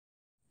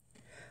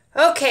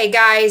Okay,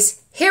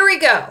 guys, here we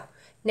go.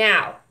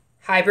 Now,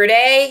 hybrid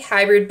A,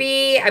 hybrid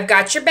B, I've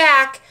got your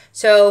back.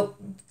 So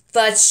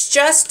let's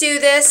just do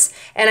this.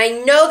 And I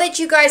know that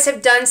you guys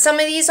have done some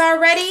of these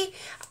already.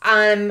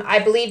 I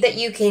believe that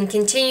you can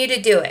continue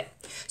to do it.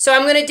 So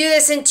I'm going to do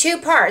this in two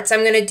parts.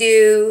 I'm going to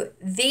do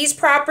these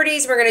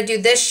properties. We're going to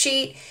do this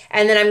sheet,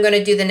 and then I'm going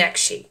to do the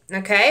next sheet.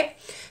 Okay?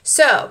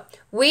 So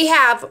we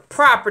have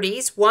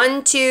properties,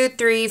 1, 2,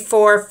 3,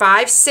 4,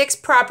 5, 6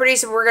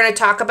 properties that we're going to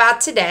talk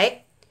about today.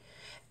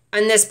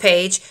 On this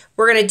page,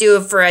 we're going to do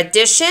it for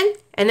addition,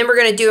 and then we're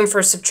going to do them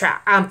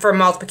for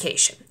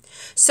multiplication.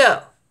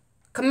 So,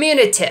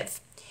 commutative.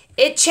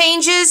 It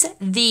changes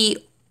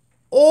the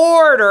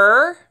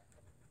order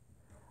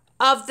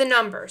of the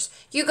numbers.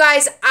 You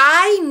guys,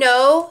 I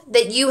know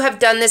that you have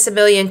done this a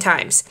million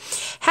times.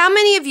 How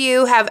many of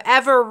you have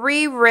ever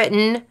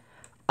rewritten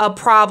a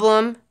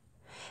problem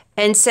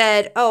and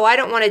said, oh, I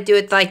don't want to do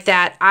it like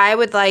that. I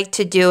would like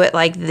to do it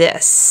like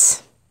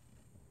this.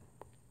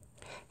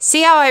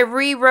 See how I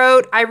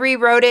rewrote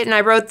it, and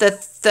I wrote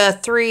the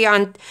 3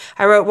 on,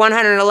 I wrote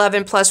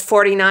 111 plus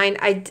 49.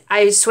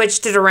 I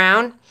switched it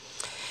around.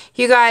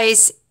 You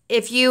guys,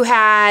 if you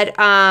had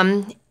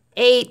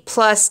 8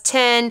 plus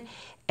 10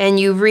 and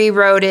you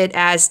rewrote it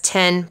as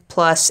 10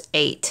 plus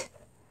 8.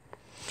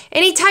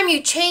 Anytime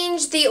you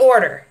change the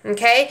order,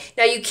 okay?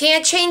 Now you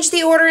can't change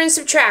the order in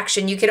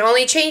subtraction. You can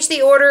only change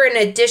the order in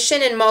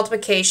addition and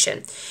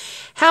multiplication.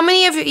 How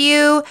many of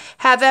you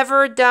have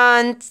ever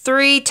done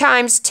 3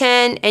 times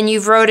 10 and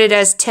you've wrote it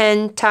as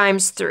 10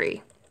 times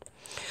 3?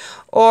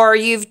 Or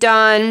you've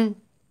done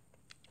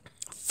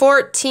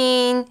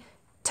 14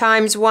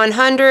 times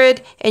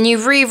 100 and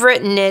you've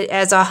rewritten it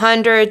as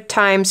 100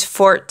 times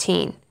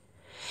 14.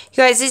 You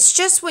guys, it's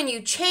just when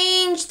you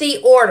change the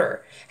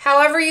order,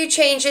 however you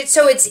change it,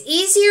 so it's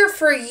easier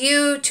for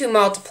you to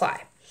multiply.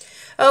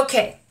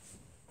 Okay,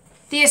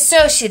 the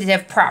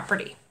associative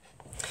property.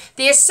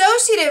 The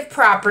associative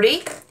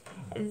property,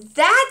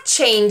 that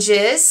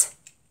changes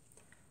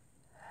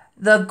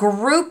the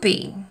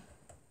grouping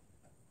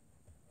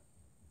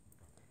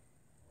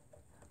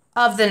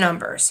of the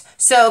numbers.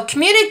 So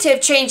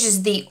commutative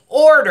changes the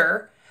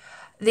order.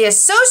 The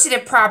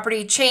associative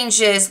property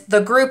changes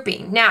the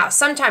grouping. Now,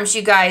 sometimes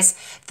you guys,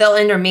 they'll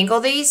intermingle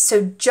these,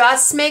 so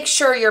just make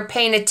sure you're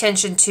paying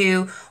attention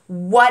to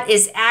what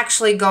is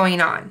actually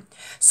going on.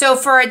 So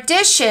for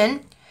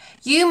addition,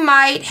 you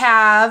might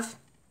have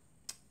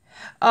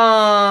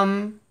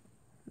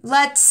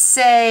let's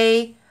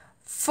say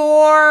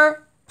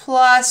 4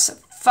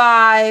 plus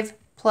 5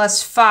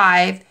 plus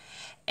 5,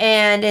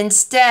 and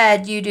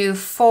instead you do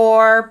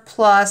 4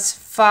 plus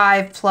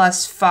 5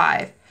 plus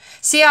 5.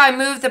 See how I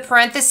moved the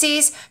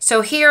parentheses?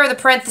 So here the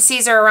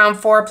parentheses are around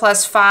 4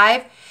 plus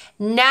 5.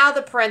 Now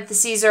the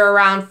parentheses are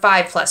around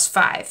 5 plus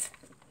 5.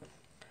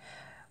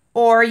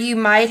 Or you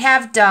might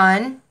have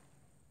done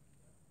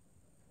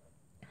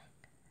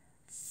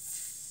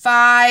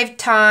 5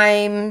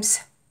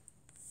 times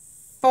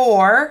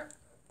 4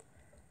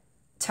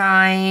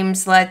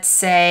 times, let's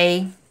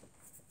say,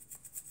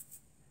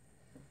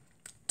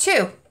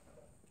 2.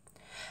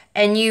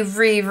 And you've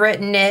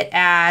rewritten it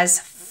as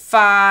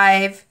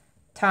 5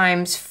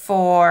 times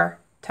 4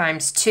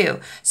 times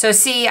 2. So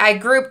see, I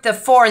grouped the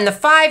 4 and the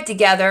 5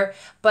 together,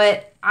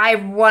 but I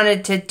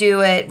wanted to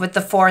do it with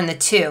the 4 and the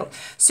 2.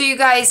 So you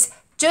guys,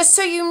 just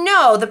so you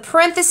know, the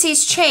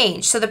parentheses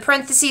changed. So the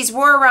parentheses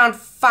were around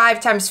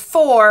 5 times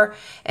 4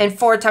 and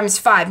 4 times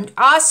 5.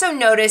 Also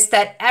notice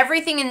that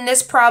everything in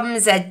this problem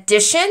is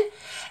addition.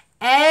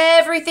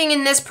 Everything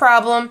in this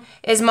problem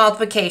is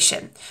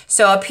multiplication.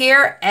 So up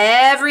here,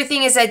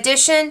 everything is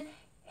addition.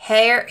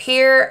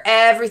 Here,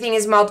 everything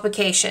is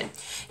multiplication.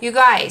 You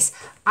guys,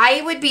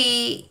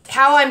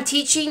 how I'm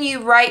teaching you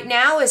right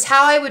now is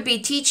how I would be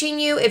teaching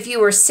you if you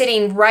were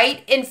sitting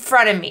right in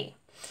front of me.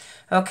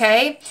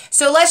 Okay,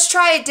 so let's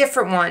try a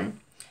different one.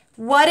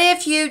 What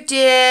if you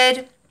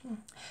did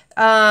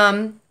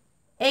 8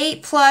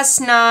 plus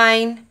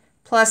 9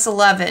 plus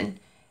 11?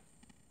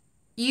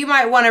 You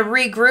might want to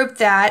regroup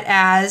that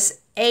as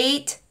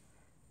 8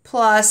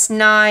 plus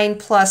 9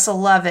 plus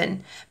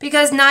 11,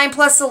 because 9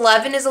 plus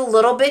 11 is a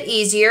little bit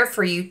easier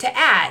for you to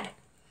add.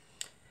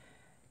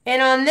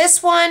 And on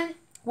this one,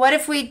 what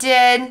if we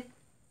did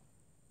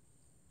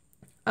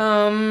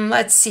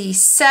let's see,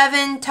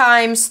 7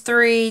 times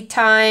 3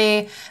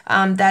 times,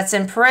 that's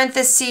in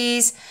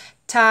parentheses,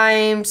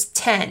 times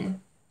 10.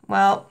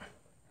 Well,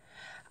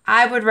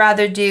 I would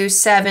rather do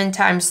 7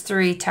 times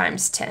 3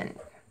 times 10.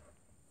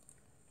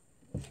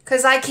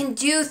 Because I can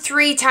do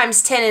 3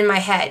 times 10 in my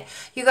head.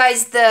 You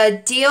guys,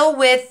 the deal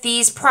with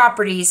these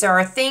properties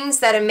are things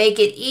that make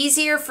it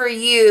easier for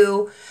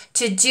you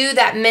to do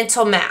that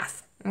mental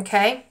math,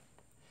 okay?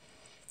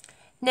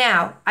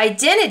 Now,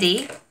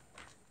 identity.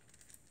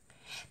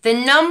 The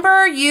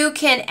number you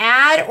can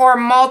add or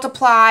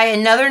multiply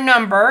another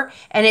number,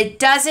 and it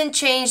doesn't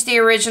change the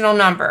original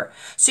number.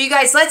 So you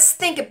guys, let's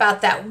think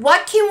about that.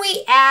 What can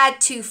we add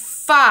to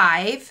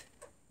 5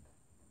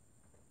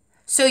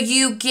 so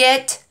you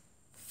get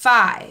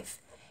 5?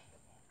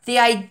 The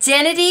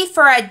identity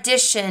for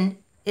addition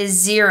is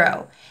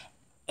 0.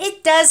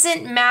 It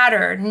doesn't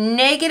matter.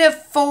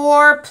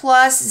 -4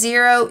 plus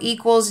 0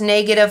 equals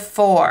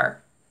 -4.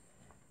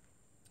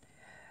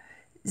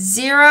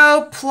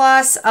 0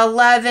 plus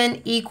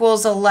 11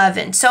 equals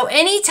 11. So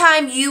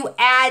anytime you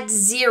add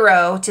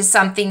 0 to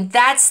something,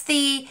 that's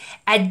the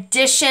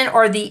addition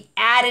or the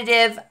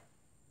additive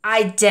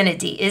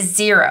identity is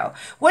 0.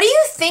 What do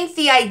you think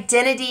the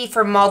identity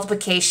for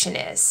multiplication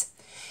is?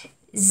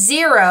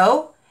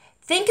 0.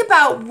 Think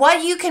about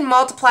what you can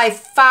multiply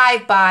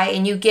 5 by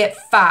and you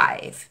get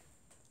 5.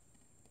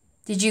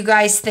 Did you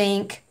guys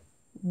think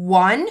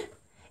 1?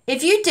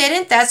 If you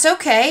didn't, that's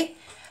okay.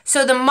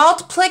 So the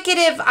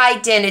multiplicative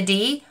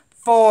identity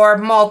for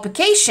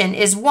multiplication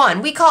is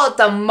 1. We call it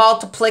the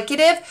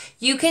multiplicative.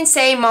 You can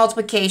say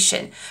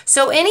multiplication.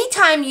 So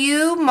anytime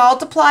you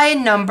multiply a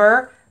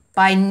number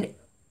by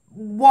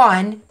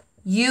 1,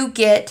 you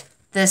get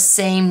the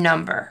same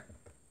number.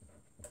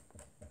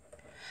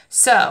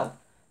 So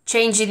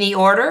changing the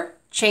order,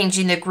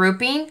 changing the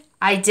grouping,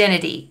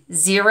 identity,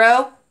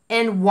 0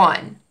 and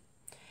 1.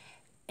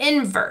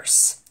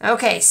 Inverse.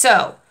 Okay,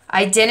 so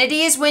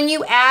identity is when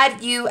you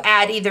add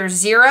either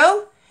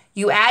 0,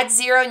 you add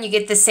 0 and you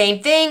get the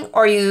same thing,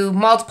 or you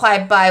multiply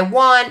by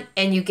 1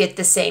 and you get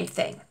the same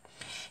thing.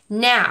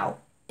 Now,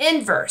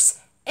 inverse.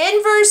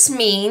 Inverse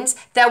means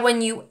that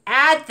when you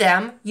add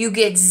them, you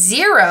get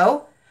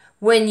 0.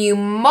 When you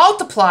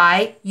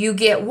multiply, you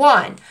get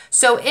 1.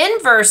 So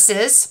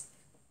inverses,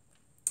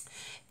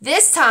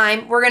 this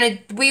time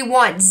we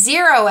want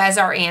 0 as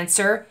our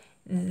answer.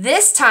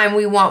 This time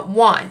we want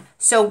 1.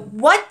 So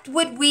what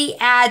would we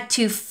add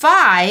to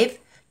 5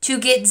 to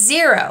get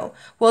 0?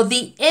 Well,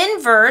 the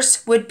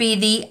inverse would be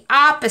the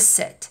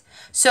opposite.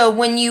 So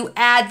when you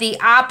add the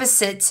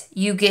opposites,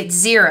 you get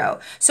 0.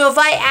 So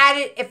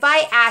if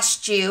I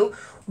asked you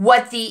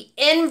what the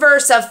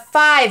inverse of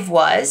 5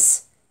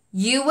 was,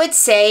 you would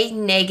say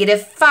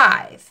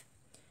 -5.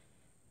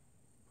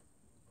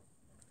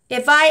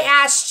 If I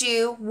asked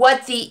you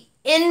what the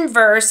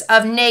inverse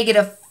of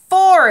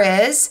 -4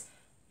 is,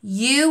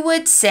 you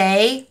would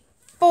say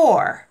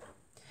 4.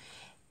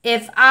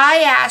 If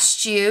I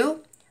asked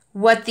you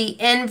what the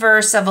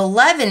inverse of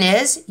 11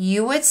 is,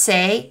 you would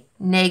say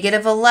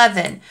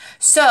 -11.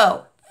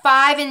 So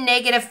 5 and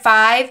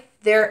 -5,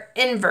 they're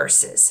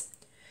inverses.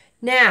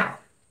 Now,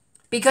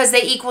 because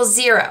they equal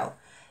 0,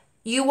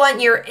 you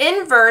want your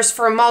inverse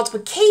for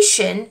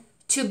multiplication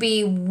to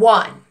be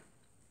 1.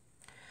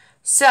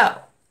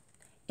 So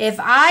if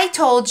I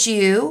told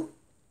you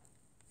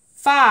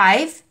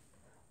 5,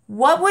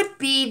 what would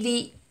be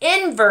the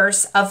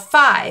inverse of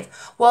 5?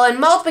 Well, in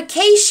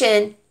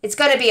multiplication, it's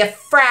going to be a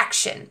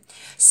fraction.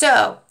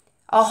 So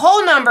a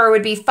whole number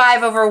would be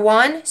 5 over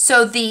 1.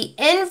 So the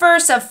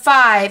inverse of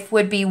 5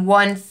 would be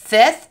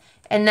 1/5,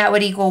 and that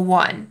would equal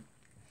 1.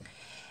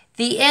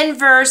 The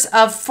inverse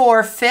of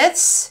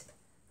 4/5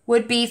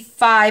 would be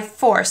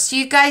 5/4.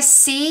 You guys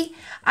see?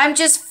 I'm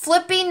just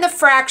flipping the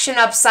fraction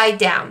upside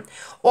down.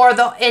 Or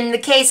in the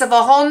case of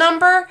a whole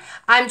number,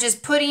 I'm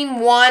just putting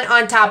 1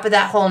 on top of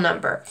that whole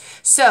number.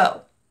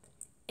 So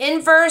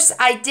inverse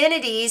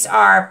identities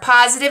are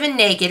positive and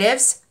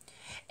negatives,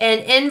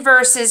 and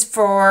inverses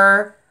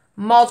for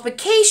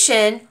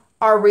multiplication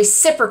are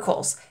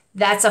reciprocals.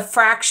 That's a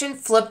fraction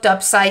flipped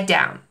upside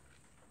down.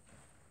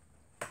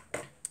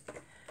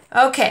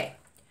 Okay,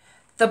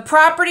 the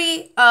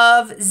property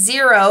of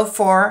 0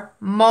 for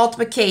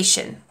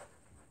multiplication.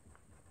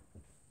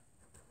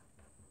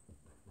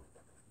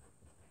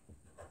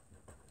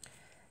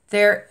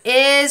 There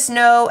is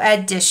no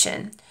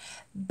addition.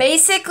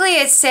 Basically,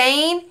 it's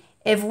saying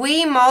if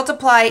we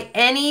multiply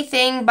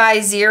anything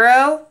by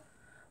 0,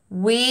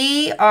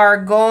 we are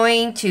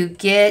going to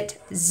get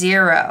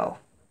 0.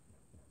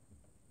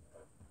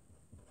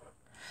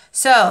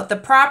 So the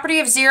property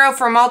of 0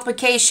 for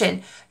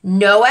multiplication,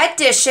 no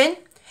addition.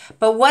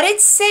 But what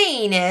it's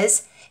saying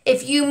is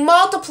if you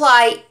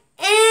multiply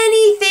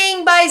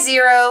anything by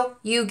 0,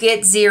 you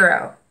get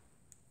 0.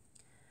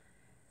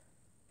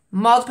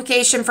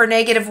 Multiplication for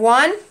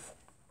 -1,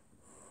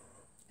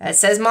 it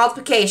says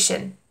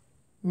multiplication.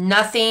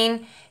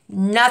 Nothing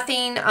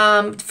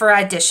for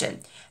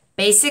addition.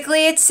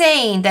 Basically, it's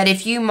saying that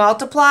if you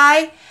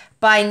multiply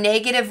by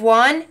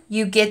 -1,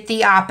 you get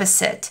the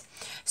opposite.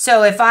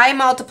 So if I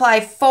multiply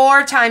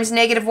 4 times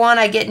 -1,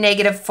 I get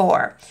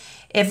 -4.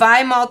 If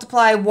I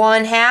multiply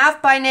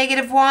 1/2 by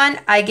 -1,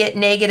 I get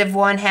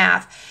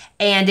 -1/2.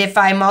 And if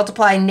I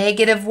multiply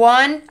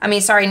 -11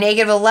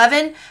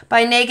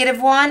 by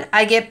 -1,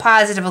 I get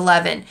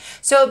 +11.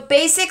 So it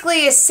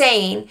basically is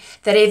saying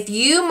that if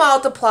you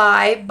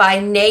multiply by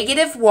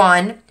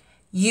 -1,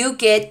 you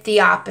get the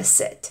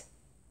opposite.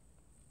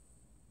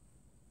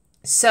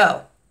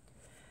 So,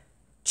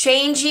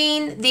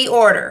 changing the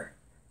order,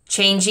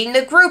 changing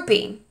the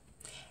grouping,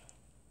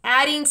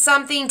 adding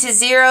something to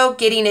 0,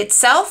 getting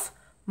itself,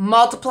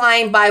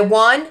 multiplying by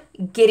 1,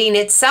 getting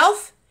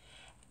itself,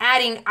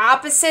 adding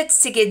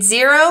opposites to get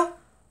 0,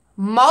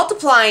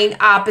 multiplying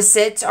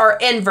opposites or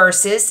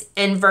inverses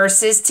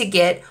to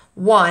get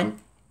 1,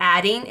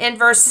 adding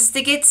inverses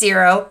to get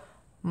 0,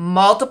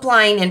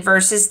 multiplying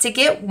inverses to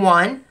get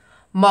 1,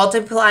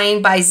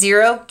 multiplying by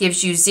 0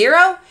 gives you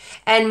 0,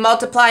 and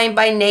multiplying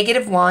by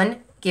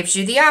 -1 gives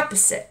you the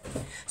opposite.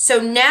 So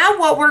now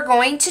what we're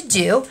going to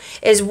do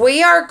is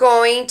we are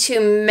going to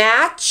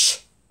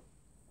match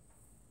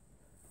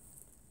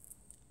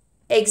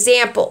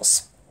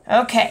examples.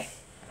 Okay.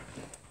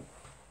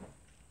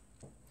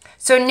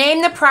 So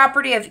name the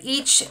property of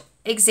each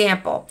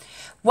example.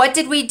 What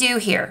did we do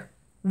here?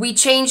 We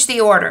changed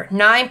the order.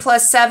 9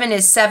 plus 7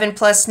 is 7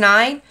 plus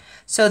 9.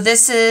 So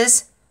this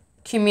is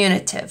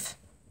commutative.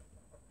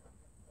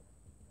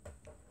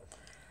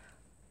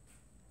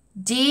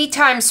 D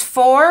times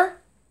 4.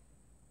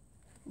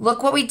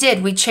 Look what we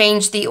did. We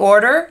changed the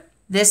order.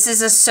 This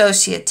is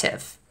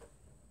associative.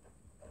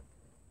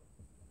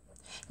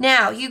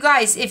 Now, you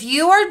guys, if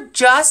you are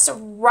just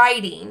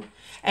writing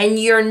and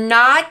you're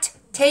not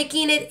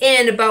taking it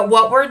in about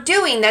what we're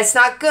doing, that's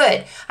not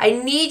good. I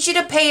need you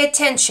to pay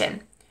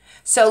attention.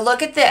 So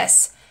look at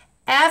this.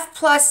 F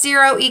plus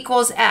 0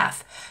 equals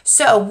F.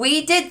 So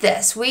we did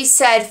this. We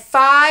said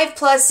 5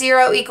 plus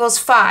 0 equals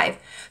 5.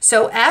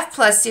 So F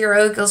plus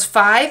 0 equals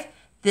 5.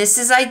 This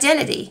is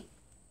identity.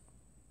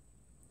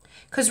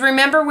 Because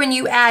remember, when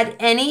you add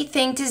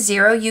anything to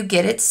 0, you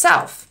get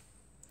itself.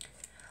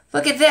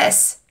 Look at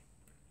this.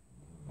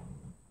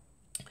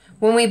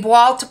 When we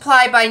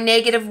multiply by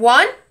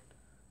 -1,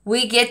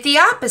 we get the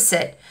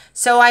opposite.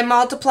 So I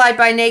multiply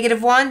by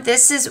 -1.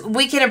 This is,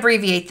 we can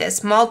abbreviate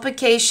this.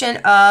 Multiplication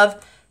of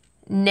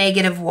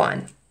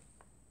 -1.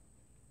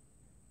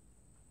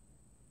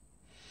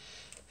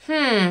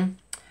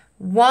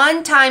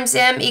 1 times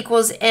m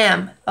equals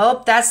m.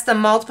 Oh, that's the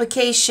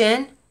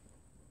multiplication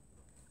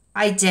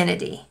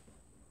identity.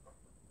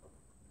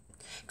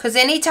 Because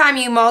anytime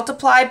you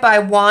multiply by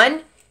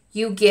 1,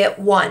 you get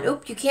 1.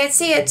 Oop, you can't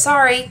see it.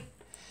 Sorry.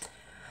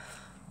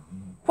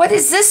 What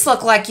does this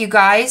look like, you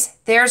guys?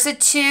 There's a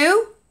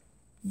 2.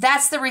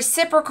 That's the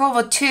reciprocal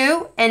of a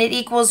 2, and it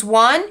equals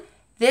 1.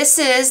 This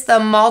is the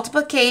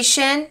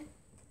multiplication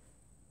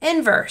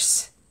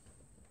inverse.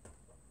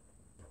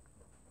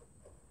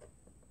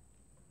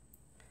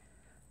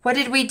 What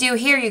did we do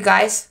here, you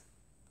guys?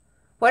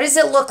 What does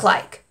it look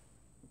like?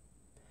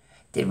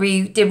 Did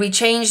we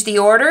change the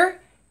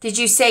order? Did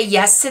you say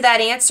yes to that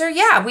answer?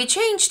 Yeah, we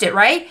changed it,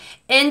 right?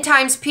 N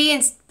times P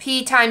and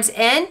P times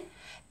N,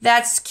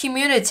 that's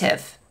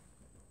commutative.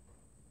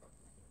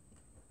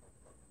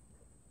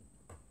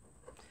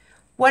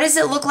 What does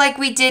it look like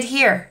we did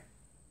here?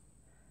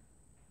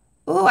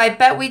 Ooh, I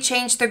bet we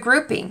changed the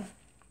grouping.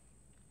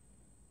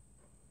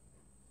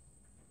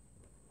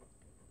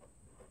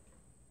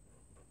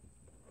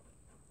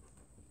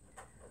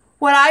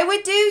 What I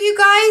would do, you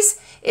guys,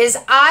 is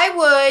I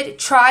would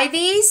try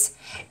these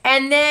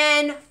and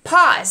then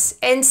pause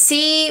and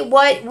see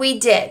what we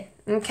did,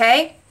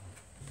 okay?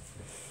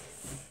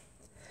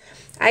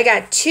 I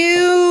got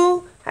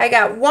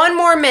 1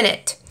 more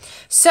minute.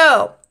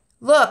 So,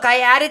 look, I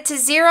added to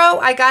 0,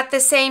 I got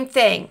the same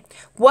thing.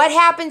 What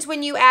happens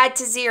when you add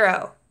to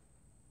 0?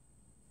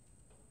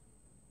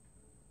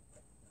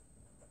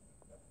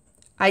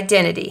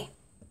 Identity.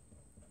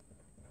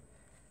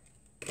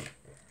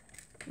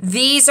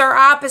 These are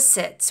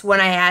opposites. When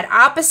I add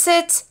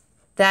opposites,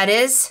 that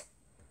is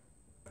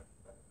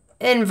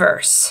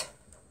inverse.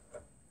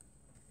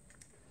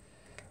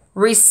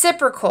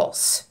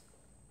 Reciprocals.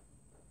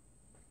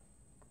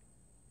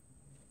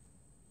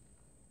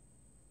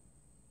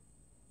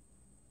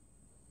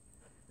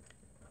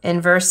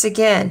 Inverse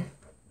again.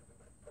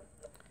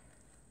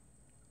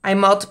 I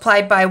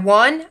multiplied by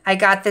 1, I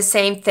got the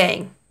same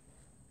thing.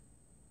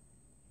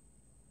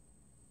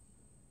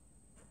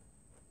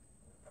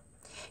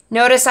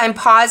 Notice I'm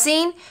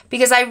pausing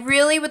because I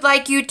really would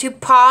like you to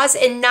pause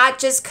and not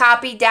just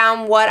copy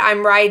down what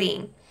I'm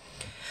writing.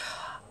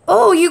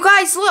 Oh, you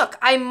guys, look,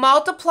 I'm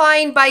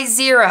multiplying by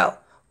 0.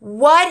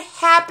 What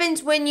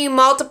happens when you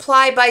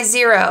multiply by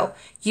 0?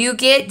 You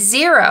get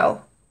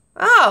 0.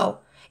 Oh,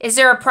 is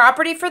there a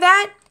property for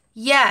that?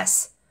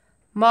 Yes.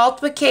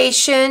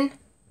 Multiplication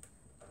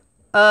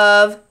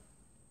of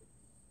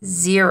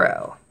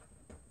 0.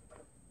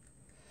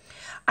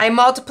 I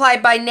multiply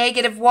by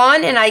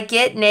 -1 and I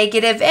get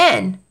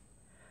 -n.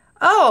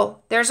 Oh,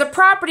 there's a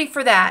property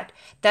for that.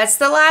 That's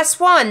the last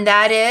one.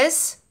 That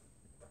is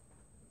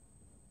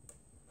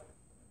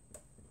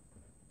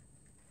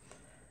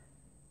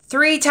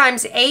three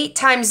times 8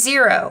 times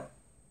 0.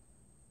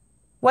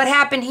 What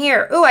happened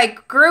here? Ooh, I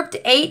grouped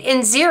 8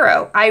 and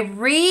 0. I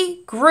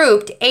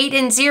regrouped 8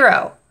 and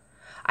 0.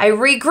 I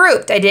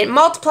regrouped. I didn't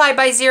multiply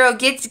by 0,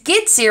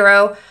 get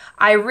 0.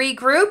 I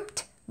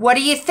regrouped. What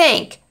do you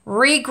think?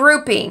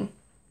 Regrouping.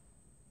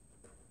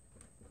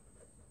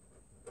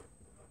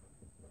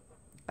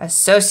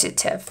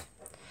 Associative.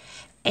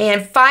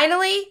 And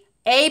finally,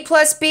 A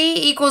plus B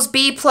equals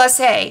B plus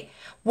A.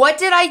 What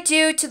did I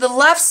do to the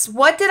left?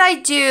 What did I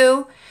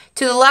do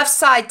to the left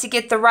side to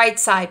get the right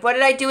side? What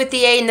did I do with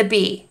the A and the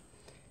B?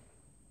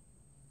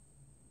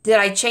 Did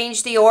I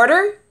change the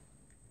order?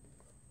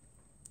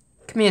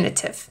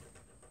 Commutative.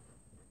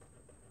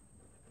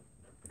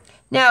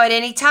 Now, at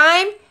any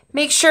time,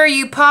 make sure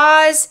you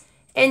pause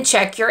and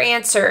check your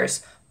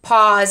answers.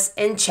 Pause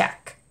and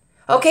check.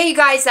 Okay, you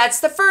guys, that's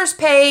the first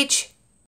page.